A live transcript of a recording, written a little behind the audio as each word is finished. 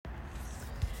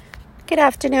Good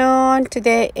afternoon.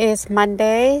 Today is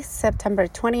Monday, September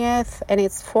 20th, and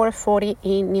it's 4:40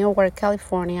 in Newark,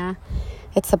 California.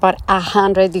 It's about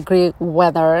 100-degree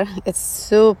weather. It's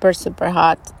super, super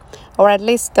hot, or at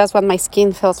least that's what my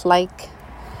skin feels like.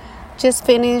 Just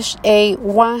finished a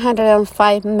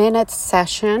 105-minute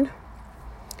session,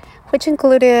 which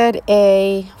included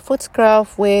a foot scrub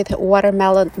with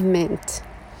watermelon mint.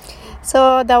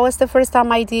 So that was the first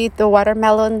time I did the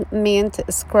watermelon mint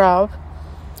scrub.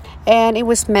 And it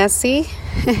was messy.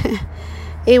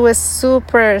 It was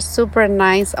super, super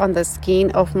nice on the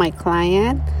skin of my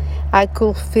client. I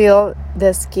could feel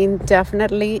the skin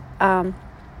definitely a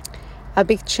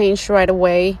big change right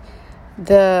away.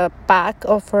 The back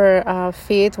of her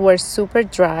feet were super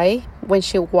dry when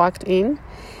she walked in.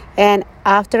 And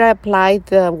after I applied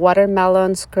the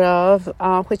watermelon scrub,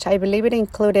 which I believe it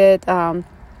included a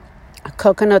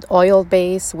coconut oil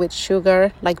base with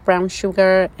sugar, like brown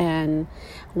sugar and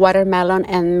watermelon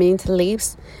and mint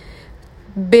leaves.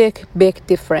 Big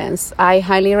difference. I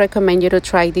highly recommend you to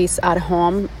try this at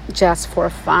home just for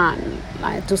fun,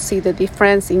 to see the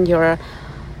difference in your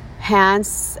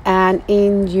hands and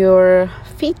in your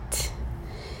feet.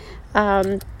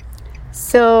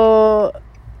 So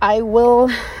I will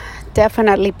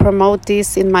definitely promote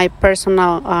this in my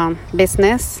personal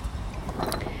business,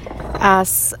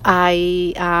 as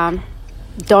I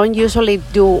don't usually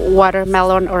do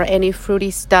watermelon or any fruity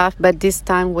stuff, but this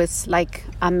time was like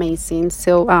amazing.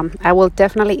 So I will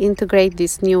definitely integrate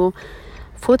this new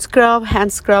foot scrub,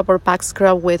 hand scrub, or back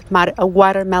scrub with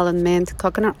watermelon mint,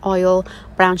 coconut oil,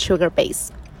 brown sugar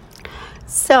base.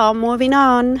 So moving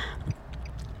on,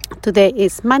 today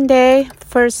is Monday,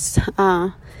 first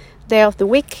day of the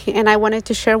week, and I wanted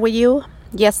to share with you,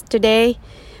 yesterday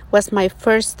was my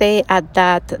first day at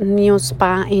that new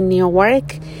spa in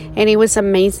Newark, and it was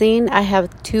amazing. I have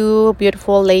two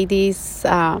beautiful ladies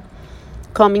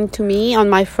coming to me on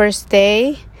my first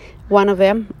day. One of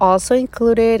them also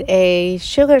included a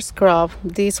sugar scrub.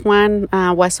 This one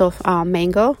was of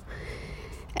mango,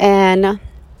 and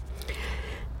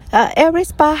every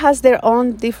spa has their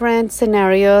own different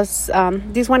scenarios.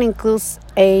 This one includes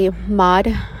a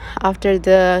mud after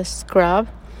the scrub.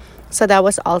 So that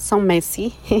was also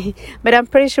messy, but I'm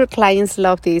pretty sure clients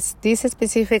love this. This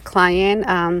specific client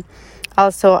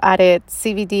also added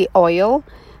CBD oil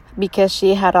because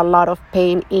she had a lot of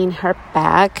pain in her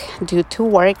back due to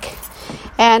work.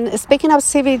 And speaking of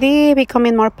CBD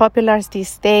becoming more popular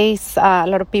these days, a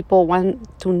lot of people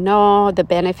want to know the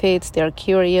benefits. They're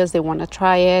curious. They want to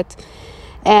try it.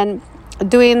 And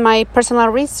doing my personal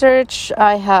research,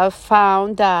 I have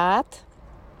found that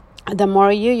the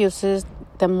more you use it,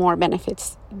 the more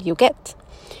benefits you get.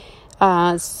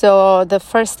 So the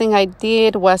first thing I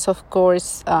did was, of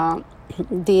course,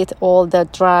 did all the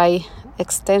dry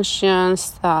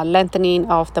extensions, lengthening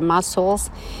of the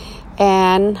muscles,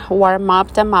 and warm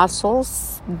up the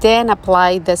muscles. Then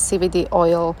apply the CBD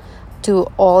oil to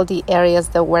all the areas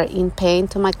that were in pain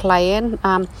to my client.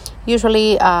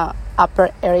 Usually, upper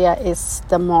area is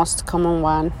the most common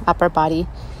one, upper body.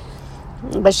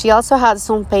 But she also had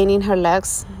some pain in her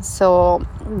legs, so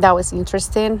that was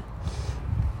interesting.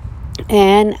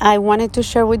 And I wanted to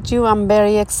share with you, I'm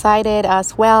very excited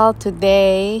as well.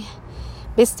 Today,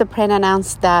 Vistaprint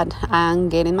announced that I'm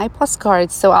getting my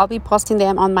postcards, so I'll be posting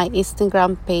them on my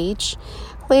Instagram page,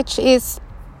 which is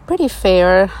pretty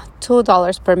fair,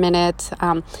 $2 per minute.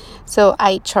 So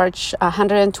I charge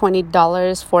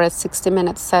 $120 for a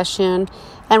 60-minute session.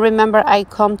 And remember, I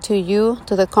come to you,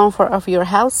 to the comfort of your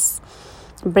house.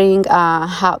 Bring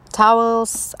hot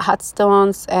towels, hot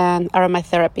stones, and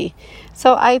aromatherapy.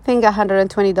 So I think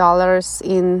 $120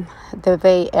 in the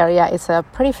Bay Area is a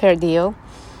pretty fair deal.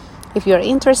 If you're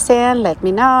interested, let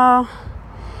me know.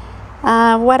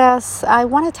 What else? I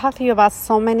want to talk to you about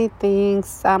so many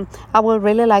things. I would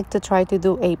really like to try to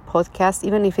do a podcast,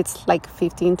 even if it's like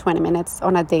 15-20 minutes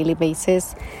on a daily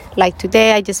basis. Like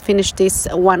today, I just finished this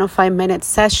 105-minute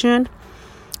session.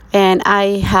 And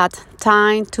I had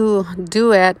time to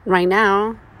do it right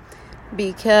now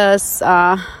because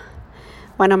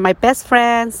one of my best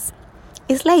friends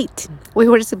is late. We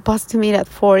were supposed to meet at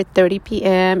 4:30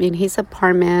 p.m. in his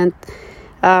apartment.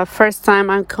 First time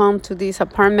I come to this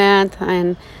apartment,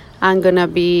 and I'm going to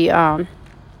be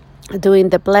doing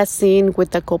the blessing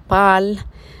with the copal.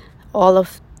 All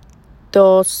of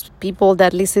those people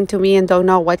that listen to me and don't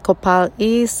know what copal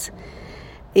is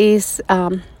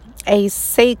a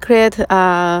sacred,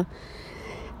 the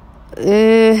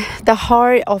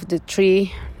heart of the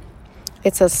tree.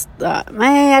 It's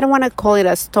I don't want to call it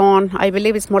a stone. I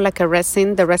believe it's more like a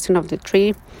resin, the resin of the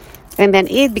tree. And then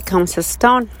it becomes a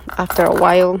stone after a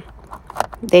while.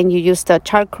 Then you use the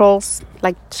charcoals,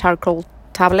 like charcoal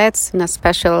tablets, in a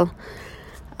special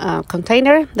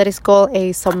container that is called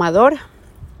a sahumador.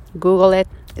 Google it,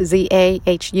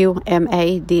 Zahumador,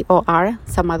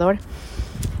 sahumador.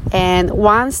 And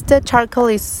once the charcoal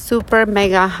is super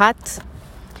mega hot,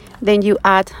 then you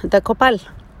add the copal.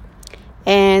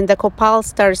 And the copal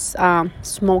starts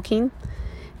smoking.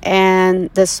 And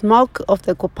the smoke of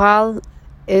the copal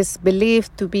is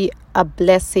believed to be a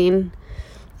blessing.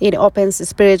 It opens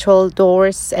spiritual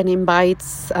doors and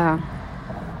invites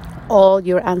all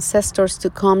your ancestors to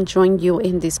come join you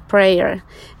in this prayer.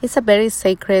 It's a very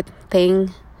sacred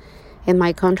thing in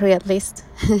my country, at least.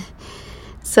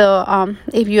 So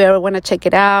if you ever want to check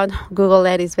it out, Google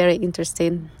it. It's very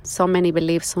interesting. So many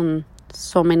beliefs on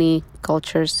so many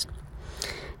cultures.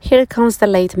 Here comes the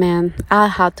late man. I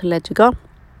have to let you go,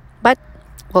 but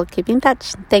we'll keep in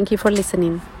touch. Thank you for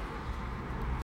listening.